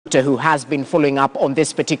who has been following up on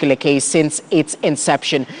this particular case since its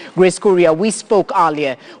inception. Grace Kuria, we spoke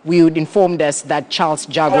earlier. You informed us that Charles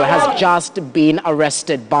Jagwa has just been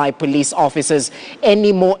arrested by police officers.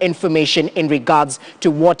 Any more information in regards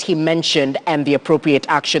to what he mentioned and the appropriate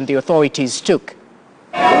action the authorities took?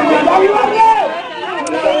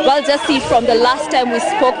 Well, just see, from the last time we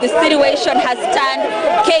spoke, the situation has turned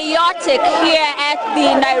chaotic here at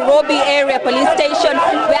the Nairobi area police station.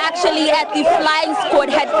 We're actually at the flying squad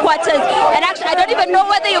headquarters, and actually I don't even know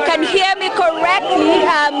whether you can hear me correctly,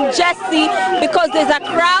 Jesse, because there's a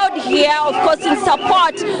crowd here, of course, in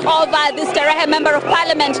support of this Tarehe Member of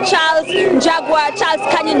Parliament, Charles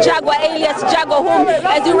Kenyan Jagwa, alias Jagwa, whom,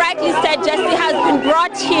 as you rightly said, Jesse, has been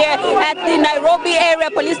brought here at the Nairobi area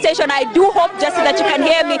police station. I do hope, Jesse, that you can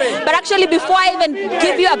hear me. But actually, before I even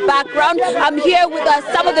give you a background, I'm here with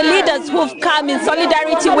some of the leaders who've come in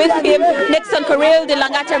solidarity with him. Nixon Koril, the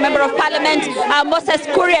Langata Member of Parliament, Moses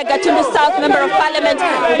Kuria, Gatundu South Member of Parliament.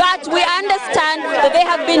 But we understand that they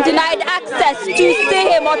have been denied access to see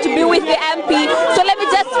him or to be with the MP. So let me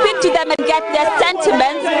just speak to them and get their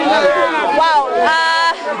sentiments. Wow.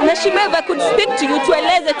 Nashime, if I could speak to you, to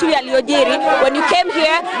eleze tu yaliyojiri when you came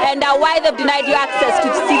here and why they've denied you access to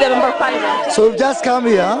see the Member of Parliament. So we've just come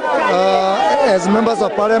here as members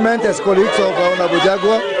of Parliament, as colleagues of Honorable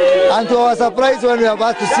Jagwa, and to our surprise, when we are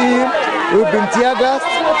about to see him, we've been tear gassed,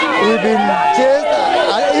 we've been chased,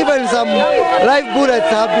 even some live bullets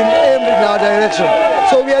have been aimed in our direction.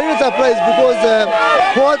 So we are really surprised because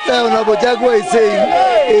what Honorable Jagwa is saying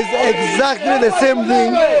is exactly the same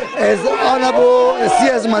thing as Honorable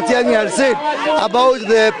C.S. Matiang'i has said about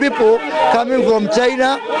the people coming from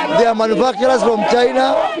China. They are manufacturers from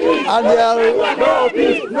China, and they are.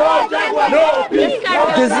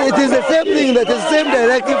 It is the same thing, that is the same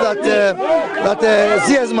directive that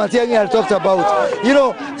C.S. Matiang'i has talked about. You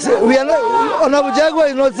know, we are not, Honorable Jagwa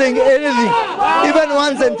is not saying anything, even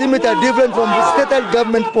 1 centimeter different from the state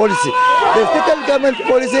government policy. The state government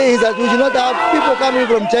policy is that we should not have people coming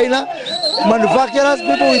from China, manufacturers,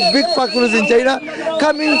 people with big factories in China,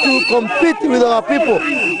 coming to compete with our people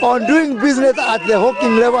on doing business at the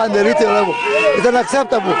hawking level and the retail level. It's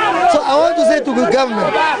unacceptable. So I want to say to the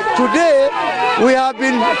government, today we have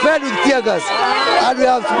been fed with tear gas, and we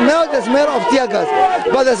have smelled the smell of tear gas.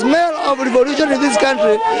 But the smell of revolution in this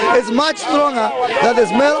country is much stronger than the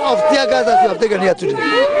smell of tear gas that we have taken here today.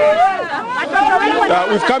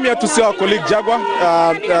 We've come here to see our colleague Jagwa,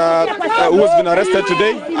 who has been arrested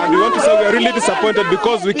today, and we want to say we are really disappointed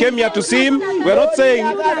because we came here to see him. We are not saying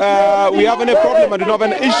we have any problem and we don't have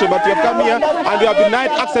any issue, but we have come here and we have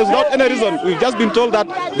denied access without any reason. We've just been told that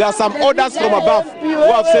there are some orders from above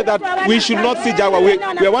who have said that we should not see Jagwa.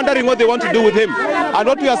 We are wondering what they want to do with him. And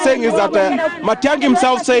what we are saying is that Matiang'i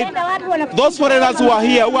himself said those foreigners who are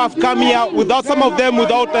here, who have come here without, some of them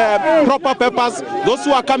without proper papers, those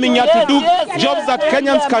who are coming here to do jobs that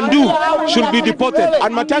Kenyans can do should be deported.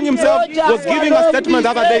 And Matiang'i himself was giving a statement the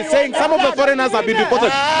other day saying some of the foreigners have been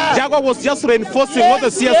deported. Jagwa was just reinforcing what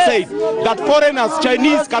the CS said, that foreigners,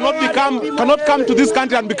 Chinese, cannot come to this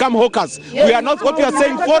country and become hawkers. We are not, what we are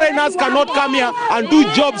saying, foreigners cannot come here and do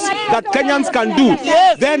jobs that Kenyans can do.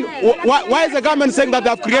 Then why is the government saying that they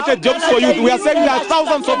have created jobs for youth? We are saying there are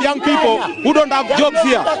thousands of young people who don't have jobs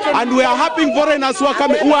here, and we are helping foreigners who are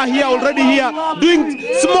coming, who are here already here, doing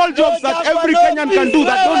small jobs that every Kenyan can do,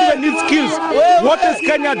 that don't even need skills. What is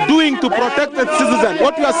Kenya doing to protect its citizens?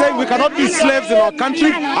 What we are saying, we cannot be slaves in our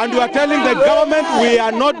country, and we are telling the government we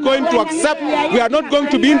are not going to accept, we are not going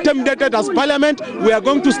to be intimidated as Parliament. We are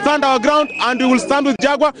going to stand our ground, and we will stand with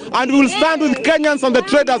Jagwa, and we will stand with Kenyans and the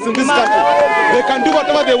traders in this country. They can do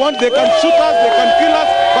whatever they want, they can shoot us, they can kill us,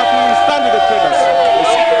 but we will stand with the traders.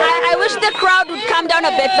 I wish the crowd would calm down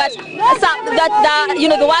a bit, but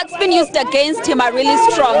the words being used against him are really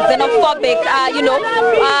strong, xenophobic,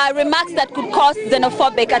 remarks that could cause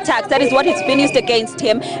xenophobic attacks. That is what has been used against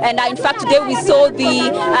him. And in fact, today we saw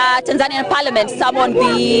the Tanzanian Parliament summon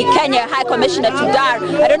the Kenya High Commissioner to Dar.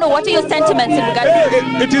 I don't know, what are your sentiments in regard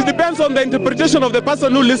to it depends on the interpretation of the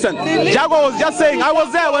person who listened. Jagwa was just saying, I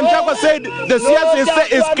was there when Jagwa said the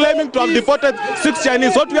CS is claiming to have deported 6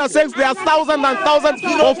 Chinese. What we are saying is there are thousands and thousands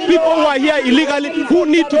of people who are here illegally who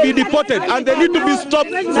need to be deported, and they need to be stopped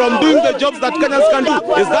from doing the jobs that Kenyans can do.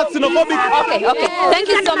 Is that xenophobic? Okay. Thank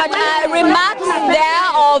you so much. Remarks there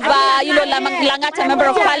of Langata Member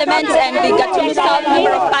of Parliament and the Gatundu South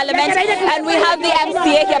Member of Parliament, and we have the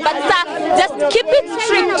MCA here. But sir, just keep it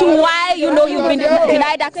strict to why you've been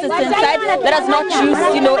denied access inside. Let us not use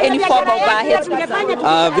any form of hate.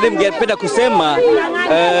 Vile mngependa kusema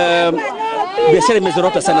biashara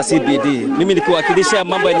imezorota sana CBD. Mimi nikiwakilisha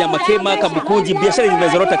mambo ya nyama kema, Kabukunji, biashara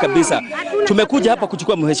imezorota kabisa. Tumekuja hapa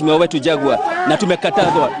kuchukua mheshimiwa wetu Jagua na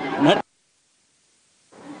tumekatazwa.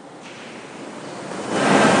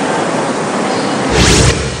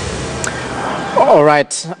 All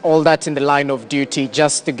right, all that in the line of duty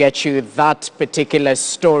just to get you that particular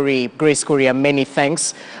story. Grace Kuria, many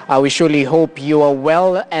thanks. We surely hope you are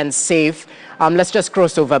well and safe. Let's just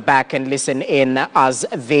cross over back and listen in as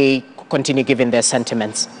they continue giving their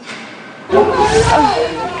sentiments. Well,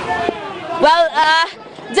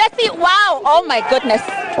 Jesse, wow, oh my goodness.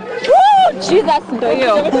 Woo, Jesus,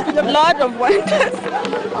 Lord of wonders.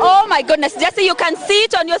 Oh my goodness, Jesse, you can see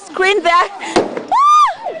it on your screen there.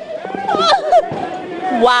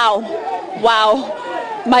 Wow,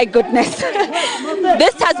 wow, my goodness.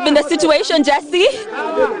 This has been the situation, Jesse,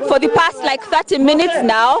 for the past like 30 minutes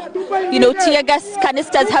now. You know, tear gas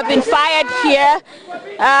canisters have been fired here.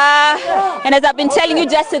 And as I've been telling you,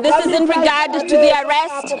 Jesse, this is in regard to the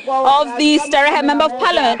arrest of the Starehe Member of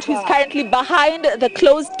Parliament, who is currently behind the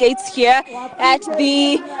closed gates here at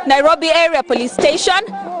the Nairobi area police station.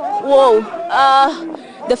 Whoa,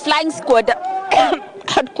 the flying squad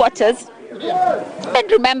headquarters.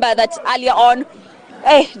 And remember that earlier on,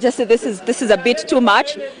 hey, Jesse, this is a bit too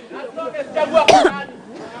much.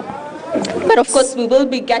 But of course, we will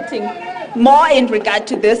be getting more in regard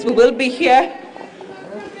to this. We will be here.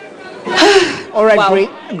 All right, Wow.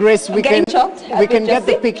 Grace, we can get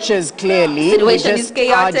the pictures clearly. Situation we is just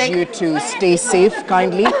chaotic. urge you to stay safe,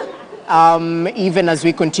 kindly. Even as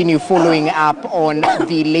we continue following up on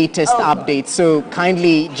the latest updates. So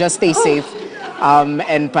kindly just stay safe.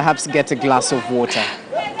 And perhaps get a glass of water.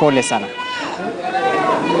 Pole sana.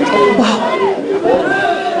 Wow.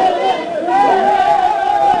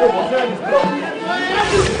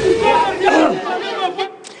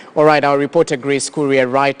 All right, our reporter Grace Kuria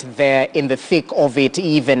right there in the thick of it,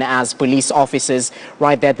 even as police officers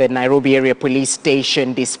right there at the Nairobi area police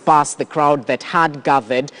station dispersed the crowd that had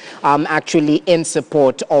gathered actually in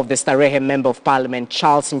support of the Starehe Member of Parliament,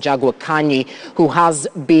 Charles Njagua Kanyi, who has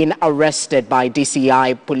been arrested by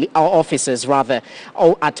DCI officers rather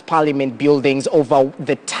at Parliament buildings over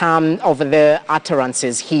the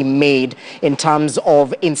utterances he made in terms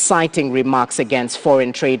of inciting remarks against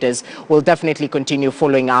foreign traders. We'll definitely continue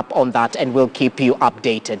following up on that and we'll keep you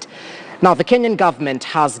updated. Now, the Kenyan government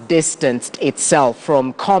has distanced itself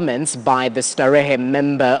from comments by the Starehe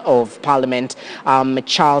Member of Parliament,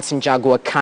 Charles Njagua Kanyi.